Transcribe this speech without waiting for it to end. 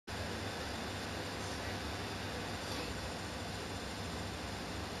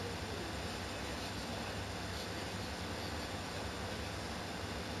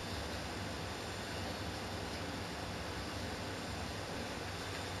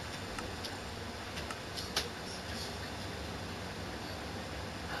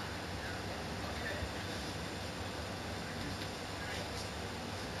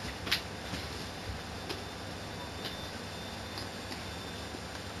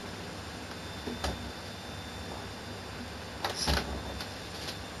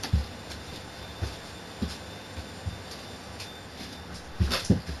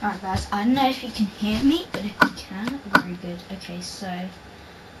Alright guys, I don't know if you can hear me, but if you can, very good. Okay, so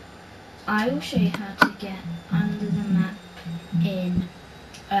I will show you how to get under the map in,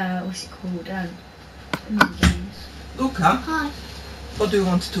 what's it called, mini games. Luca, Hi. what do you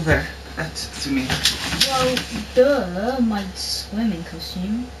want to wear at swimming? Well, duh, my swimming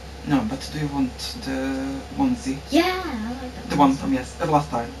costume. No, but do you want the onesie? Yeah, I like that. The one from last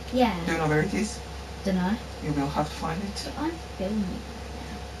time? Yeah. Do you know where it is? Dunno. You will have to find it. But I'm filming.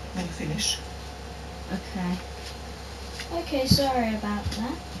 When you finish. Okay. Okay, sorry about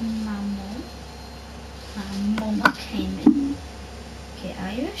that. My mama came in. Okay,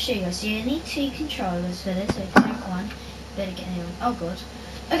 I will show you. So you need 2 controllers for this. So if you have one, you better get a new one. Oh god.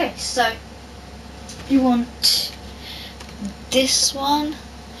 Okay, so you want this one.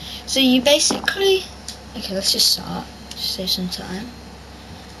 So you basically, okay, let's just start. Just save some time.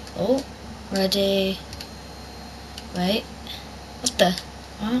 Oh, ready. Wait. What the?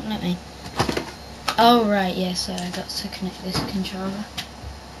 Oh, let me. Oh right, yeah, so I got to connect this controller.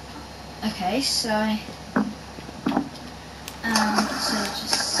 Okay, so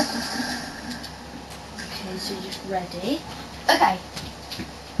just ready. Okay.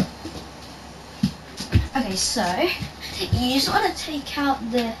 Okay, so you just want to take out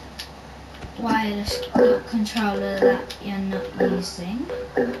the wireless controller that you're not using.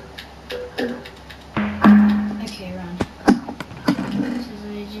 Okay, run. So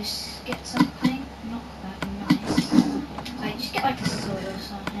you just get something not that nice. Like just get like a sword or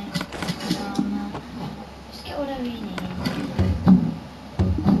something. Just get whatever you need.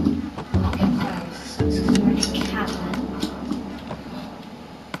 I'll get clothes because we're in a cabin.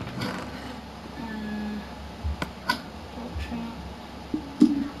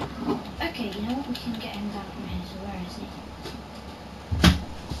 Okay, you know what? We can get him down from here. So where is he?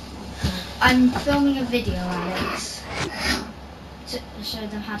 I'm filming a video, Alex, to show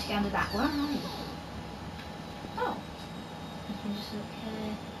them how to get under that. Where are you? Oh. You can just look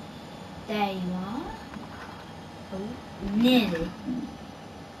here. There you are. Oh, nearly.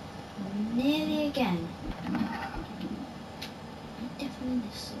 Nearly again. Definitely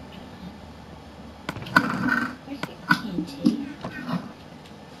this sort of. Where's your TNT?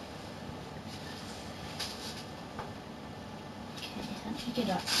 Okay, how do you get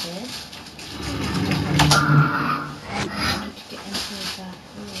up here? I need to get into that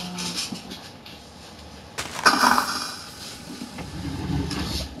wall.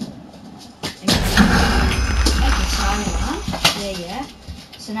 Okay, so I'm there, yeah.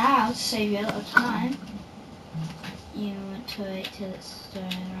 So now, to save you a lot of time, you want to wait till it's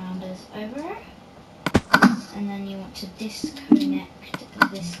going around us over, and then you want to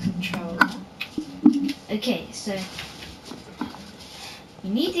disconnect this controller. Okay, so you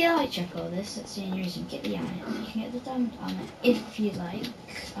need the elytra for this. That's the only reason. Get the iron. You can get the diamond armor if you like.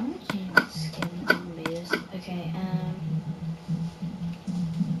 I'm going to change my skin and do this. Okay,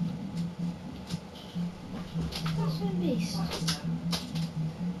 what's my beast?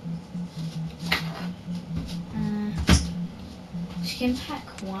 Skin pack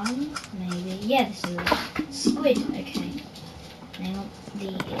 1, maybe. Yeah, this is a squid. Okay. And I want the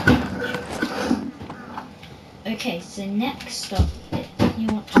okay, so next stop, you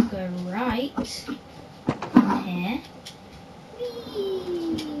want to go right on here.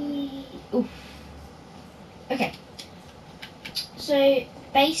 Whee! Oof. Okay. So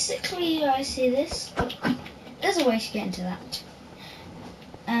basically, you guys see this? There's a way to get into that.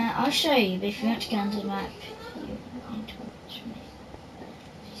 I'll show you, but if you want to get into the map, you need to watch me.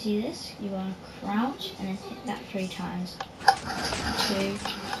 See this? You want to crouch and then hit that 3 times. 2,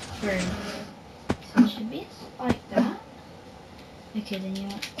 3. So it should be like that. Okay, then you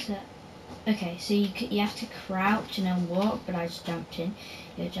want to. Okay, so you have to crouch and then walk, but I just jumped in.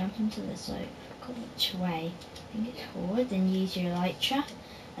 You jump into this, like, I forgot which way. I think it's forward. Then use your elytra.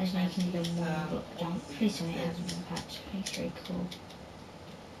 As now you can do the 1 block jump. Please tell me it hasn't been patched. I think it's very cool.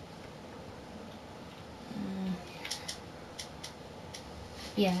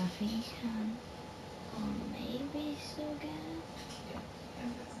 Yeah, I think you can. Or maybe still get it.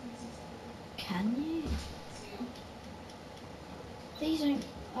 Can you? These don't.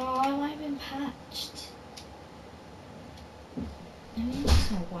 Oh, I might have been patched. I mean,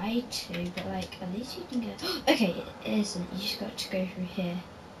 it's a way to, but like, at least you can go. Okay, it isn't. You just got to go through here.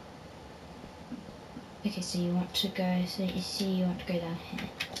 Okay, so you want to go. So you see, you want to go down here.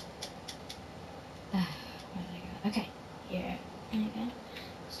 Where did I go? Okay, here. There you go.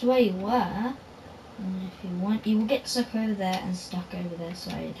 It's the way you were. And if you want, you will get stuck over there and stuck over there.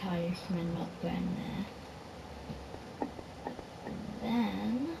 So I'd highly recommend not going there. And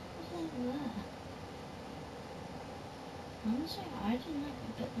then, what's over there? honestly, I don't know,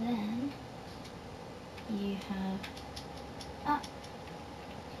 but then you have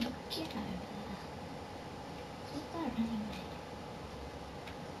you get over there. What's there anyway?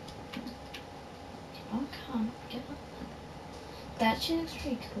 I can't get up there. That actually looks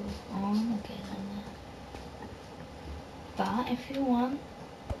pretty cool. Oh, I'm gonna get on there. But if you want,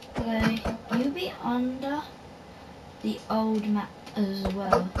 you'll be under the old map as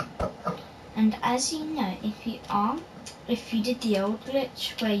well. And as you know, if you did the old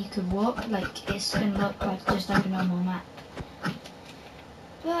glitch where you could walk, like it's gonna look like just like a normal map.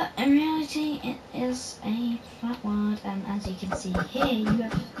 But in reality, it is a flat world, and as you can see here, you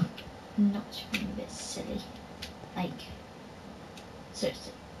have not being a bit silly. Like,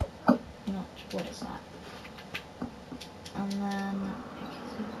 seriously, not what is that? And then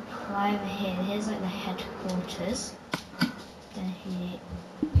fly over here. Here's like the headquarters. Then here.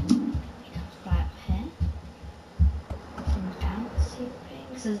 Fly up here. Come down, see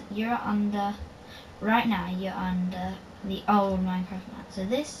things. So you're under, right now you're under the old Minecraft map. So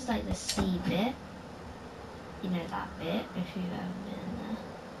this is like the sea bit. You know that bit, if you've ever been there.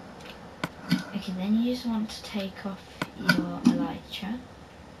 Okay, then you just want to take off your elytra.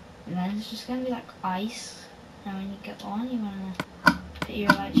 And then it's just going to be like ice. And when you get on, you want to put your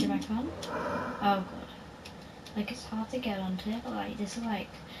elytra back on. Oh god. Like it's hard to get onto it, but like this is like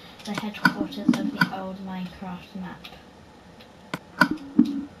the headquarters of the old Minecraft map.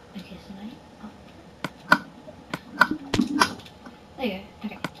 Okay, so now there you go.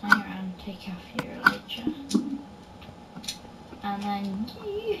 Okay, turn around, take off your elytra. And then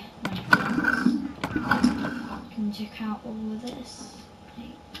you, my friends, can check out all of this.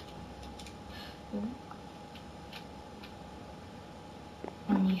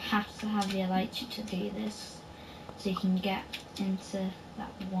 And you have to have the elytra to do this. So you can get into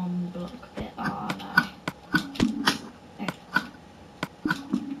that one block bit. Oh no. Okay.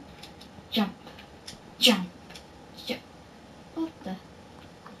 Jump. Jump. Jump. What the?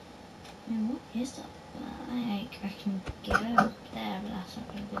 What is that? I can get up there, but that's not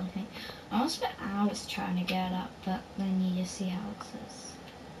going to do anything. I almost spent hours trying to get up, but then you just see how it says.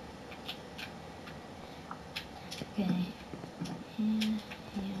 Okay. Here.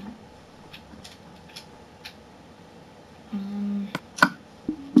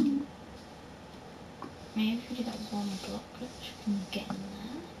 Maybe if we do that one block, which we can get in there.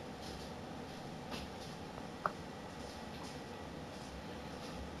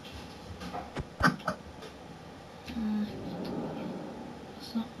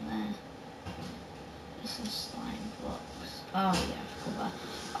 It's not there. This is slime blocks. Oh yeah, I forgot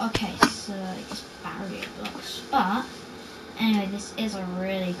that. Okay, so it's barrier blocks. But anyway, this is a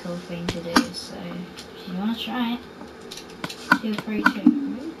really cool thing to do. So if you want to try it, feel free to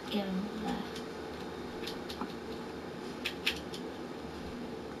get them there.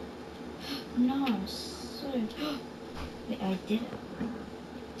 No, I'm so. Wait, I did it.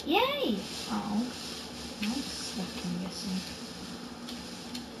 Yay! Oh, that's stuck, I'm guessing.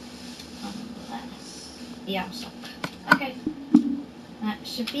 Unless. Yeah, I'm stuck. Okay. That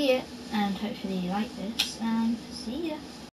should be it, and hopefully you like this, and see ya.